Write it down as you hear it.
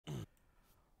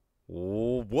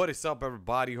What is up,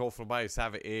 everybody? Hopefully everybody's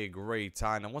having a great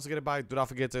time. And once again, everybody, do not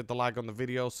forget to hit the like on the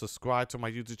video, subscribe to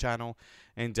my YouTube channel,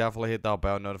 and definitely hit that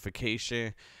bell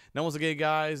notification. Now, once again,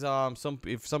 guys,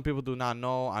 if some people do not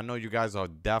know, I know you guys are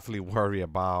definitely worried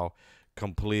about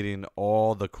completing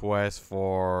all the quests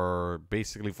for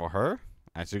basically for her.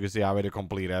 As you can see, I already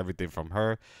completed everything from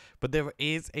her, but there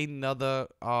is another,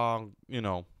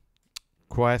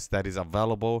 quest that is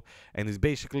available, and it's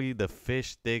basically the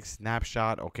fish stick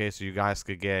snapshot. Okay, so you guys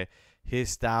could get his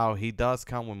style. He does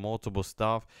come with multiple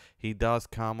stuff. He does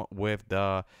come with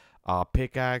the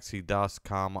pickaxe. He does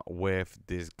come with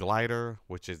this glider,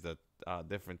 which is the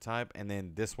different type, and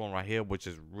then this one right here, which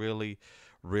is really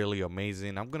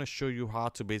amazing. I'm gonna show you how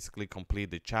to basically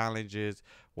complete the challenges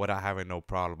without having no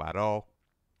problem at all,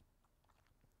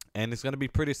 and it's gonna be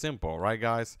pretty simple, right,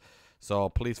 guys? So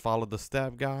please follow the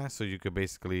step, guys, so you could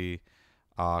basically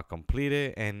complete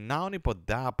it. And not only for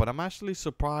that, but I'm actually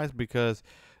surprised because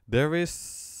there is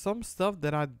some stuff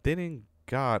that I didn't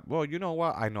got. Well, you know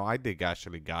what? I know I did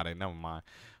actually got it. Never mind.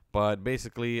 But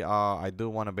basically, I do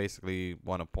want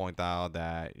to point out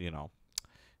that,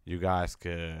 you guys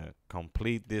could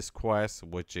complete this quest,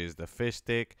 which is the fish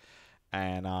stick,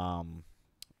 and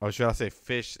or should I say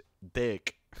fish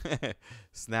dick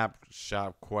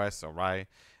snapshot quest. All right.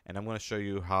 And I'm going to show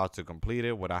you how to complete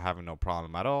it without having no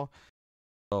problem at all.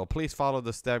 So please follow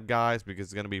the step, guys, because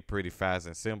it's going to be pretty fast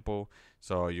and simple.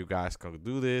 So you guys can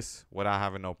do this without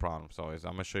having no problem. So I'm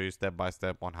going to show you step by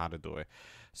step on how to do it.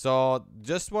 So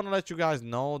just want to let you guys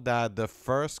know that the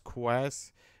first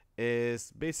quest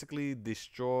is basically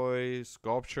destroy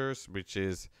sculptures, which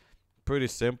is pretty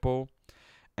simple.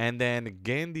 And then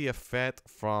gain the effect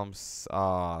from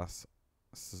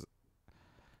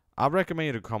I recommend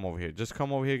you to come over here. Just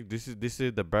come over here. This is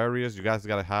the barriers. You guys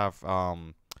gotta have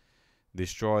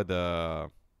destroy the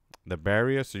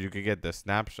barrier so you can get the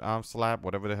slap,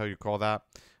 whatever the hell you call that.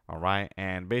 All right.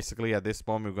 And basically at this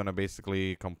point we're gonna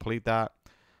basically complete that.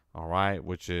 All right,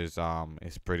 which is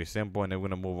it's pretty simple, and then we're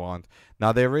gonna move on.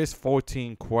 Now there is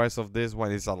 14 quests of this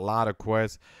one. It's a lot of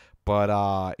quests,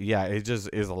 but yeah, it just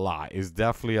is a lot. It's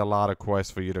definitely a lot of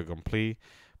quests for you to complete.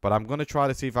 But I'm going to try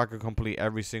to see if I can complete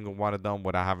every single one of them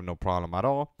without having no problem at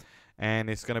all. And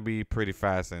it's going to be pretty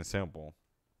fast and simple.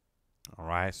 All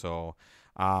right. So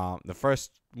the first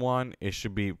one, it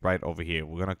should be right over here.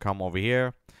 We're going to come over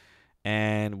here.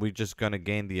 And we're just going to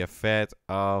gain the effect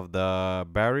of the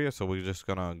barrier. So we're just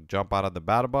going to jump out of the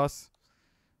battle bus.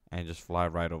 And just fly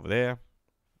right over there.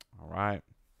 All right.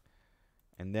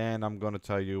 And then I'm going to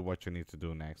tell you what you need to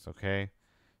do next. Okay.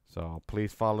 So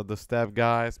please follow the step,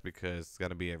 guys, because it's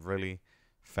going to be a really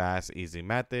fast, easy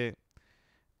method.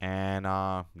 And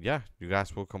yeah, you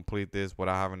guys will complete this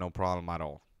without having no problem at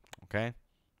all. Okay.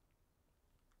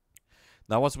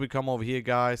 Now, once we come over here,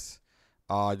 guys,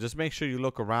 just make sure you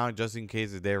look around just in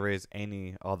case if there is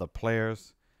any other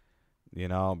players,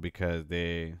 because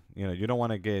they, you don't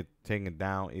want to get taken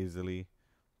down easily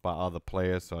by other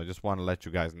players. So I just want to let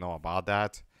you guys know about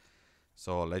that.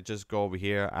 So let's just go over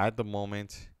here at the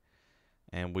moment.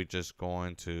 And we're just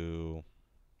going to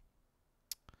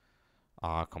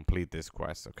complete this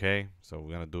quest, okay? So we're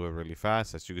going to do it really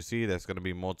fast. As you can see, there's going to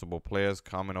be multiple players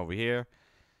coming over here.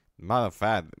 Matter of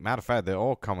fact, they're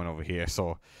all coming over here.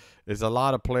 So there's a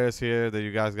lot of players here that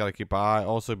you guys got to keep an eye.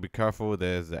 Also, be careful.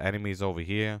 There's the enemies over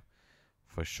here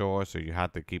for sure. So you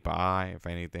have to keep an eye, if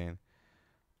anything.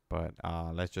 But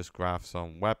let's just grab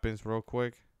some weapons real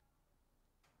quick.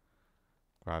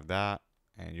 Grab that.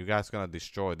 And you guys gonna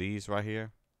destroy these right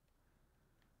here.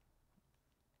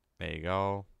 There you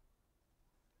go.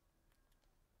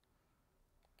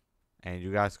 And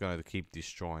you guys gonna keep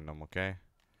destroying them, okay?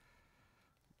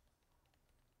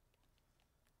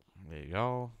 There you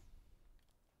go.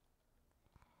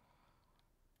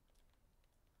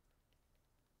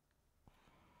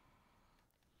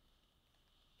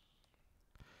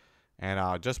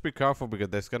 And just be careful because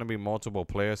there's gonna be multiple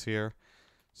players here.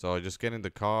 So just get in the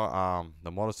car, the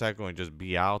motorcycle, and just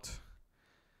be out.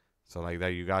 So like that,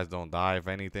 you guys don't die if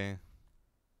anything.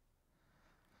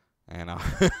 And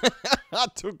I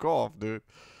took off, dude.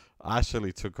 I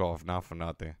actually took off, not for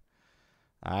nothing.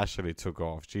 I actually took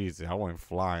off. Jeez, I went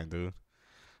flying, dude.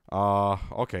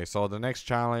 Okay, so the next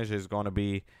challenge is gonna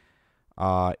be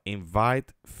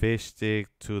invite fish stick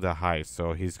to the height.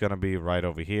 So he's gonna be right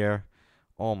over here.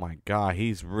 Oh my God,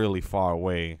 he's really far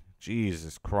away.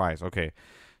 Jesus Christ. Okay.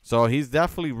 So he's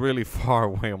definitely really far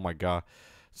away. Oh my God.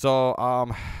 So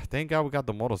thank God we got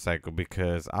the motorcycle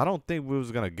because I don't think we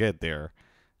was gonna get there.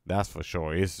 That's for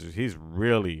sure. He's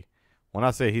really, when I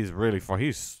say he's really far,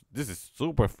 this is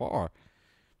super far.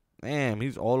 Damn,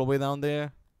 he's all the way down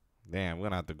there. Damn, we're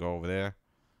gonna have to go over there.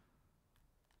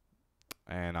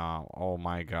 And oh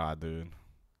my god, dude.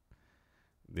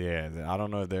 Yeah, I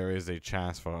don't know if there is a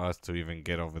chance for us to even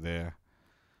get over there.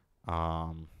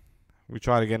 Um, we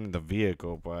try to get in the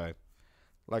vehicle, but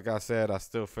like I said, I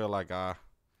still feel like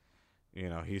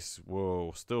he's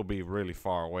will still be really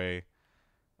far away.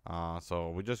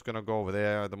 So we're just gonna go over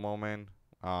there at the moment.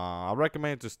 I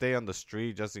recommend to stay on the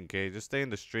street just in case. Just stay in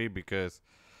the street because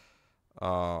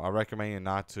I recommend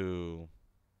you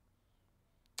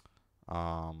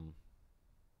um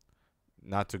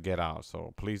not to get out.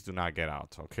 So please do not get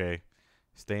out. Okay,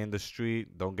 stay in the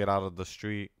street. Don't get out of the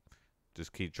street.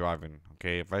 Just keep driving.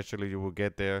 Okay, eventually you will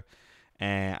get there.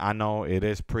 And I know it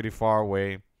is pretty far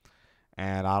away,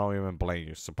 and I don't even blame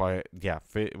you. So, but yeah,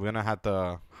 we're gonna have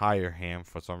to hire him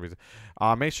for some reason.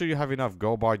 Make sure you have enough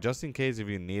go bar just in case if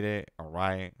you need it. All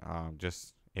right.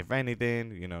 Just if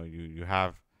anything, you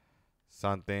have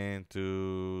something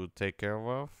to take care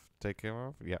of. Take care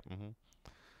of. Yeah.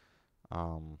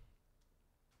 Um.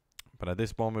 But at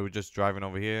this moment, we're just driving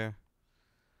over here.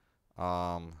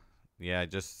 Um. Yeah.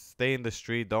 Just stay in the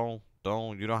street. Don't.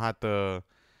 You don't have to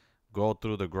go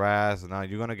through the grass. Now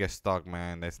you're gonna get stuck,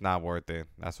 man. It's not worth it.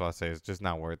 That's what I say. It's just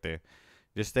not worth it.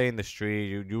 Just stay in the street.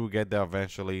 You will get there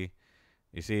eventually.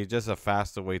 You see, it's just a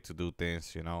faster way to do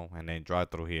things, and then drive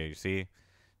through here. You see,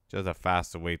 just a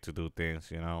faster way to do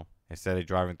things, instead of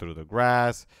driving through the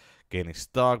grass, getting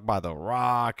stuck by the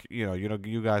rock.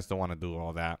 You guys don't want to do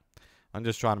all that. I'm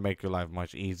just trying to make your life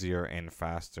much easier and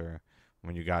faster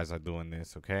when you guys are doing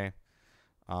this. Okay.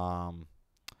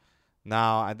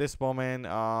 Now at this moment,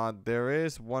 there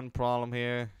is one problem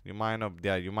here. You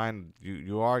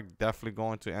are definitely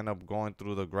going to end up going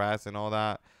through the grass and all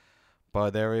that.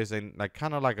 But there is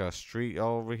kind of like a street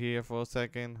over here for a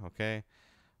second, okay?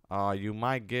 You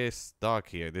might get stuck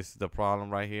here. This is the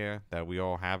problem right here that we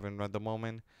all having at the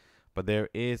moment. But there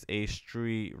is a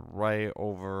street right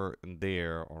over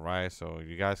there, all right? So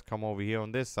you guys come over here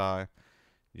on this side.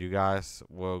 You guys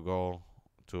will go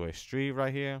to a street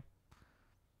right here.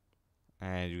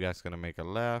 And you guys gonna make a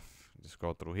left. Just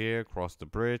go through here, cross the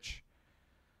bridge.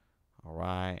 All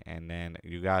right, and then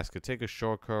you guys could take a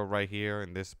shortcut right here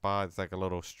in this spot. It's like a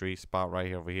little street spot right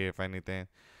here over here, if anything.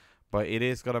 But it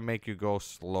is gonna make you go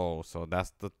slow. So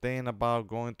that's the thing about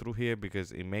going through here,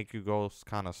 because it make you go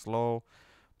kind of slow.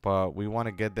 But we want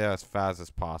to get there as fast as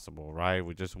possible, right?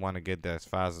 We just want to get there as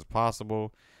fast as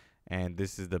possible, and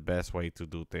this is the best way to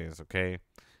do things. Okay.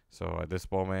 So at this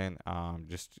moment,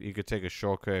 just you could take a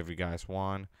shortcut if you guys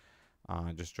want.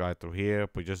 Just drive through here,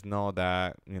 but just know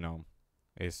that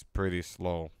it's pretty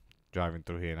slow driving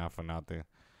through here, not for nothing.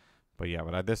 But yeah,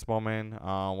 but at this moment,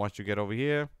 once you get over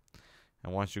here,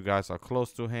 and once you guys are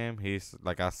close to him, he's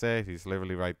like I said, he's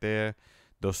literally right there.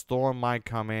 The storm might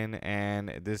come in,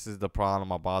 and this is the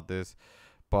problem about this.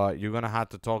 But you're gonna have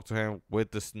to talk to him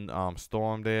with the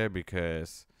storm there,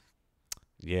 because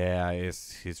yeah,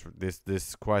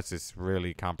 this quest is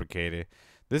really complicated.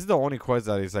 This is the only quest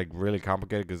that is like really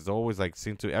complicated, because it's always like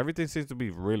everything seems to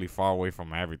be really far away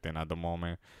from everything at the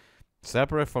moment,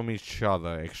 separate from each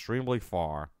other, extremely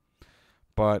far.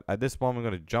 But at this moment,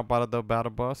 I'm gonna jump out of the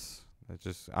battle bus.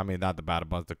 Not the battle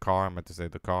bus, the car. I meant to say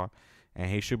the car,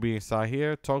 and he should be inside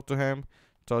here. Talk to him,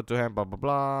 blah blah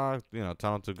blah.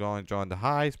 Tell him to go and join the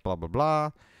heist, blah blah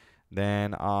blah.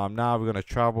 Then now we're gonna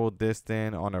travel this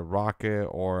thing on a rocket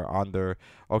or under.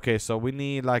 Okay, so we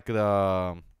need like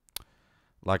a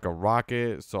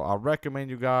rocket. So I recommend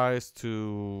you guys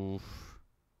to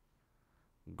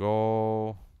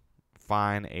go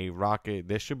find a rocket.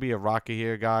 There should be a rocket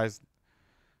here, guys.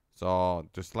 So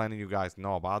just letting you guys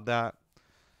know about that.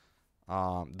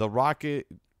 The rocket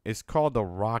is called the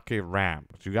rocket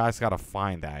ramp. You guys gotta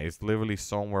find that. It's literally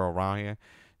somewhere around here.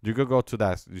 You could go to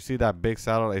that. You see that big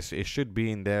satellite? It should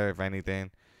be in there, if anything.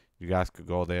 You guys could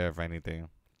go there, if anything.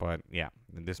 But yeah,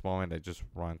 in this moment, I just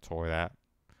run toward that.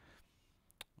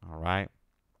 All right.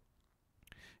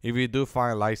 If you do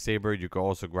find lightsaber, you could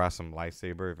also grab some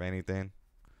lightsaber, if anything.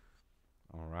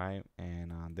 All right.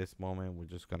 And on this moment, we're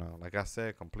just gonna, like I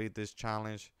said, complete this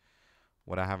challenge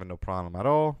without having no problem at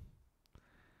all.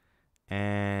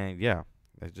 And yeah,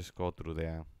 let's just go through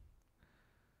there.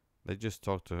 Let's just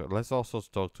talk to her. Let's also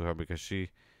talk to her, because she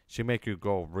make you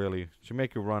she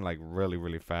make you run like really,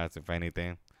 really fast, if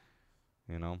anything.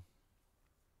 All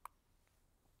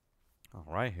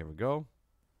right, here we go.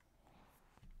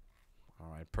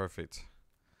 All right, perfect.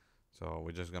 So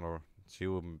we're just gonna, she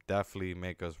will definitely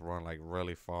make us run like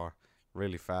really far,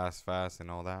 really fast, and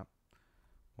all that,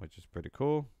 which is pretty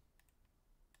cool.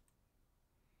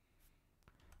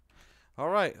 All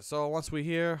right, so once we're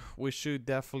here, we should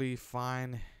definitely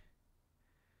find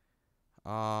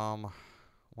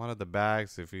One of the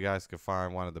bags. If you guys could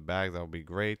find one of the bags, that would be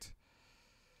great.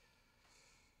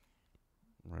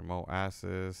 Remote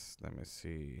access. Let me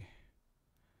see.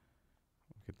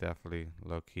 We could definitely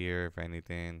look here if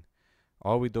anything.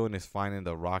 All we're doing is finding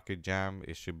the rocket jam.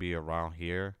 It should be around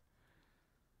here.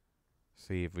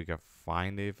 See if we can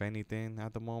find it, if anything,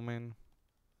 at the moment.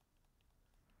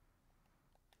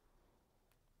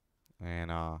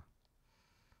 And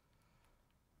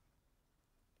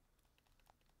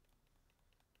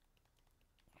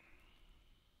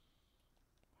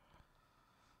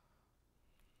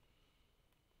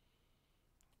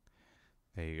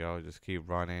there you go. Just keep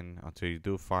running until you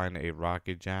do find a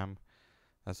rocket jam.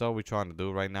 That's all we're trying to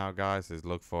do right now, guys, is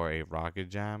look for a rocket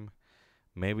jam.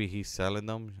 Maybe he's selling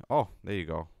them. Oh, there you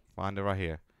go. Find it right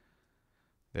here.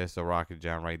 There's the rocket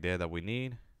jam right there that we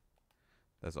need.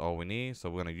 That's all we need. So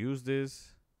we're going to use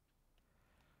this.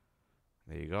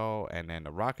 There you go. And then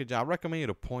the rocket jam. I recommend you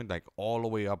to point like all the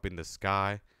way up in the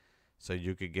sky so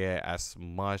you could get as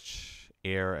much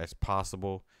air as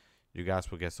possible. You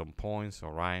guys will get some points,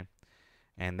 all right?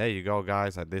 And there you go,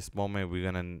 guys. At this moment,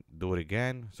 we're going to do it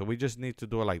again. So we just need to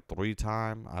do it like 3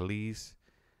 times at least.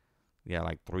 Yeah,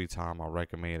 like 3 times. I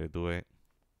recommend you to do it.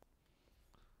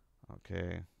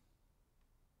 Okay.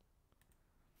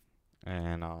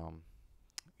 And,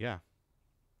 yeah.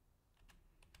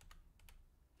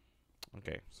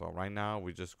 Okay, so right now,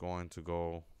 we're just going to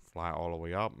go fly all the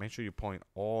way up. Make sure you point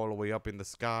all the way up in the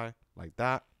sky like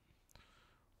that.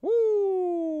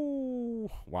 Woo!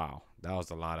 Wow, that was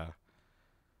a lot of...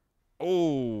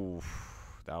 Oh,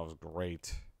 that was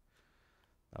great.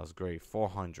 That was great.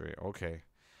 400. Okay.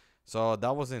 So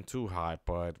that wasn't too high,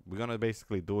 but we're going to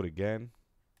basically do it again.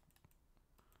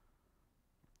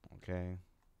 Okay.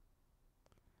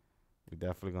 We're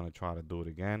definitely going to try to do it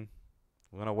again.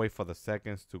 We're going to wait for the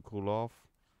seconds to cool off.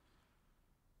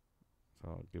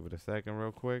 So give it a second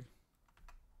real quick.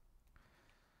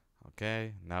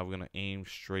 Okay. Now we're going to aim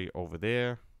straight over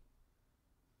there.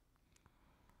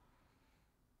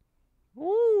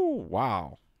 Woo!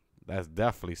 Wow. That's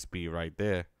definitely speed right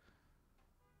there.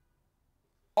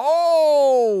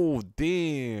 Oh,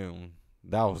 damn.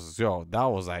 That was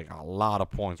like a lot of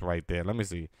points right there. Let me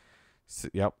see.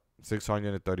 Yep,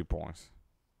 630 points.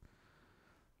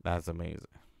 That's amazing.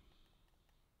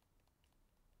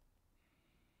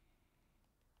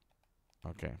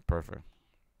 Okay, perfect.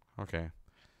 Okay.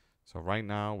 So right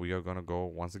now we are going to go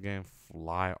once again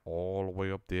fly all the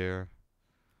way up there.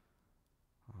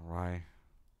 All right.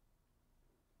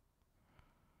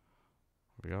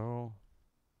 Here we go.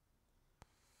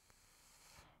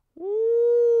 Woo!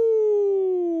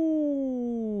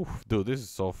 Dude, this is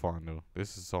so fun, dude.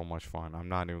 This is so much fun. I'm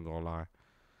not even going to lie.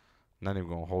 Not even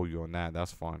going to hold you on that.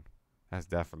 That's fun. That's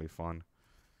definitely fun.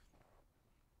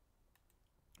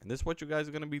 And this is what you guys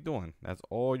are going to be doing. That's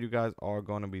all you guys are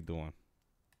going to be doing.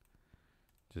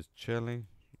 Just chilling,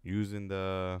 using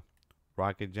the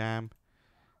rocket jam,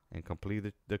 and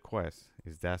complete the quest.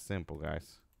 It's that simple,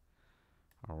 guys.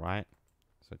 All right.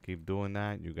 So keep doing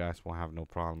that. You guys won't have no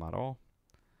problem at all.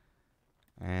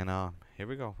 And here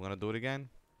we go. We're going to do it again.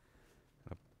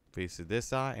 Face it this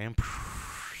side. And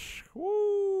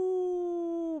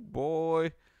woo,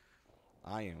 boy.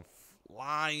 I am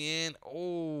flying.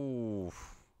 Oh.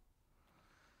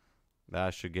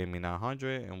 That should give me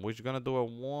 900. And we're going to do it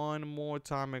one more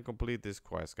time and complete this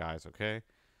quest, guys. Okay.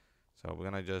 So we're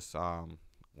going to just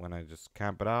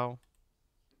camp it out.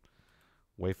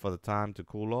 Wait for the time to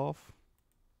cool off.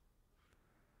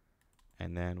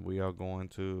 And then we are going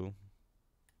to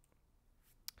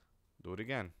do it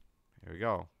again. Here we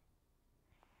go.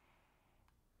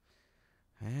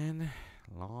 And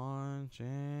launch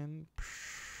and...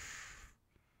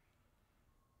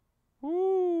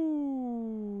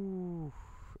 Woo!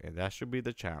 And that should be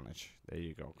the challenge. There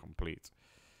you go. Complete.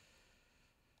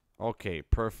 Okay,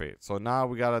 perfect. So now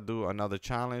we got to do another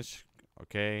challenge.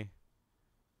 Okay.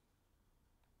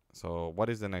 So what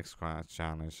is the next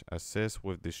challenge? Assist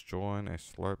with destroying a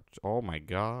slurp. Oh my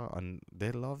god. And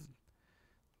they love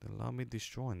me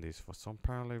destroying this for some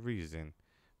apparently reason.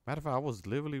 Matter of fact, I was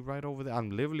literally right over there.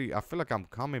 I feel like I'm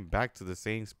coming back to the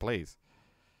same place.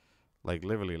 Like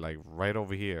literally, like right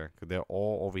over here. Cause they're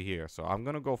all over here. So I'm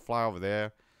gonna go fly over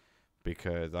there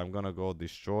because I'm gonna go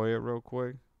destroy it real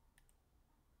quick.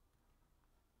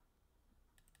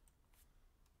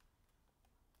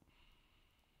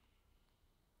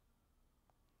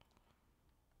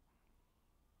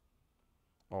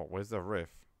 Oh, where's the Reef?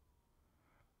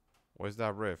 Where's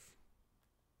that Reef?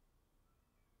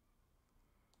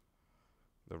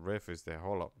 The Reef is there.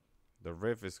 Hold up. The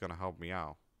Reef is gonna help me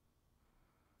out.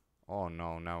 Oh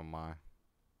no, never mind.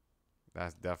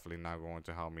 That's definitely not going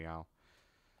to help me out.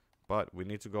 But we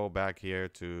need to go back here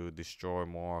to destroy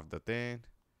more of the thing.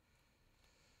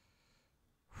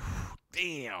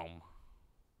 Damn.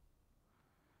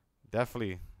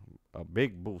 Definitely a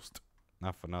big boost.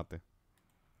 Not for nothing.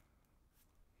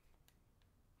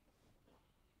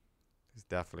 It's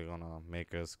definitely gonna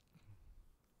make us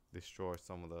destroy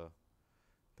some of the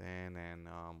thing, and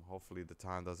hopefully the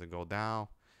time doesn't go down,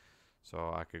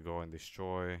 so I could go and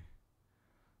destroy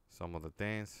some of the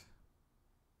things.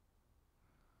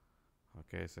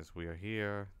 Okay, since we are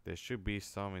here, there should be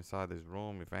some inside this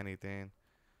room, if anything.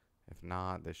 If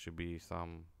not, there should be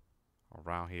some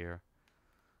around here.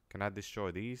 Can I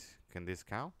destroy these? Can this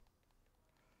count?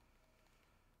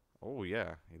 Oh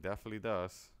yeah, it definitely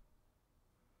does.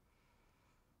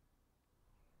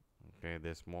 Okay,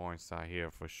 there's more inside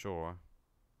here for sure.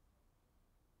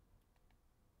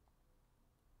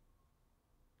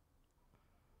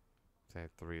 Say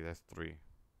 3, that's 3.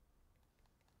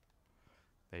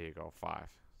 There you go, 5.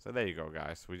 So there you go,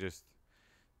 guys. We just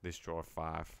destroyed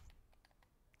 5.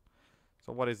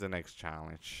 So what is the next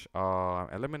challenge?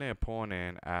 Eliminate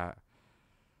opponent at...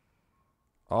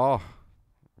 Oh,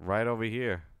 right over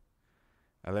here.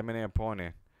 Eliminate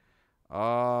opponent.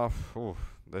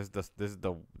 This is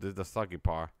the sucky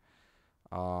part.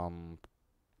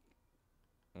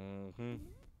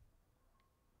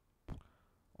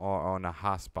 Or on the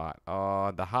hot spot.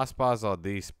 The hot spots are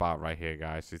these spot right here,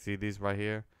 guys. You see these right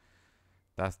here?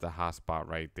 That's the hot spot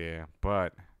right there.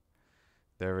 But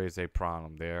there is a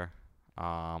problem there.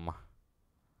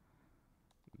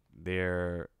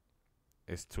 There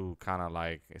is to kind of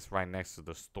like, it's right next to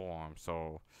the storm.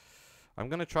 So I'm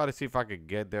gonna try to see if I could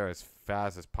get there as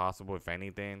fast as possible, if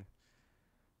anything.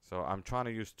 So I'm trying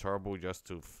to use turbo just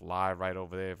to fly right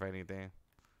over there, if anything.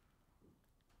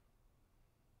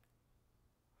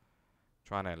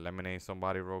 Trying to eliminate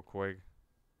somebody real quick.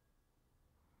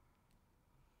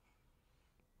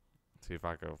 See if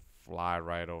I could fly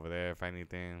right over there, if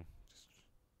anything. Just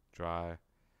try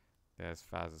there as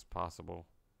fast as possible.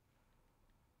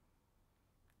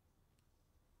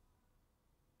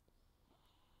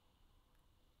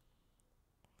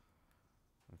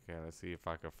 Okay, let's see if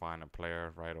I can find a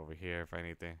player right over here, if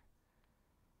anything.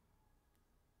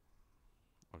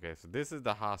 Okay, so this is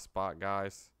the hot spot,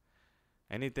 guys.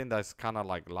 Anything that's kind of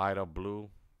like lighter blue,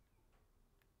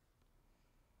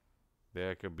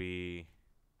 there could be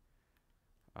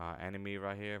enemy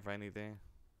right here, if anything.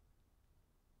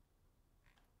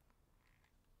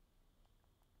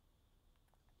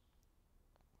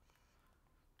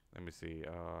 Let me see,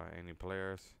 any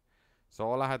players. So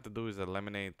all I have to do is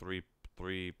eliminate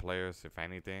three players, if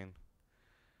anything.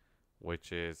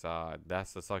 Which is,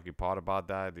 that's the sucky part about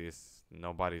that, is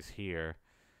nobody's here.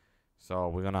 So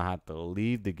we're gonna have to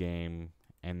leave the game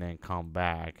and then come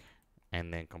back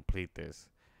and then complete this.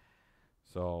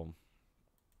 So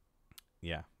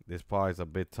yeah, this part is a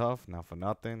bit tough, not for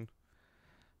nothing.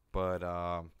 But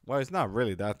well, it's not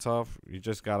really that tough. You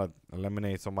just gotta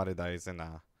eliminate somebody that is in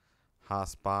a hot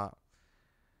spot,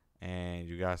 and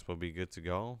you guys will be good to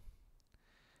go.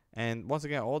 And once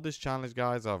again, all this challenge,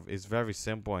 guys, is very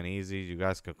simple and easy. You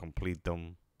guys can complete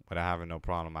them without having no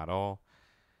problem at all.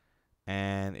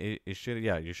 And it should,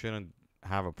 yeah, you shouldn't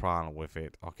have a problem with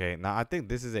it. Okay, now I think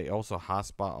this is a also hot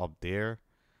spot up there,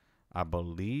 I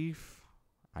believe.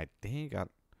 I think, I'm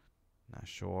not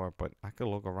sure, but I could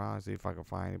look around and see if I can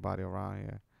find anybody around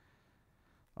here.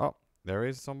 Oh, there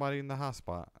is somebody in the hot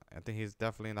spot. I think he's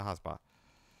definitely in the hot spot.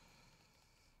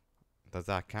 Does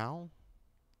that count?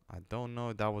 I don't know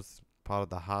if that was part of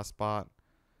the hot spot.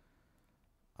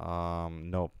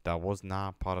 Nope, that was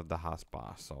not part of the hot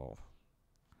spot. So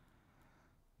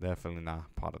definitely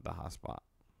not part of the hot spot.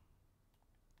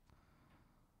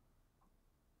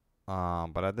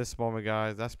 But at this moment,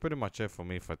 guys, that's pretty much it for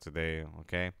me for today.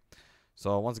 Okay.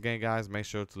 So once again, guys, make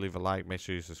sure to leave a like, make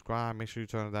sure you subscribe, make sure you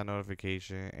turn on that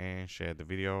notification and share the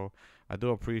video. I do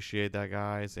appreciate that,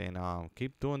 guys, and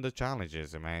keep doing the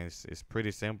challenges, man. It's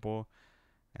pretty simple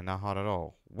and not hard at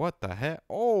all. What the heck?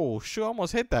 Oh, shoot, I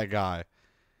almost hit that guy.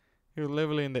 He was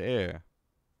literally in the air.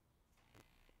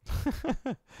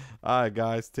 All right,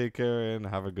 guys, take care and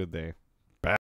have a good day.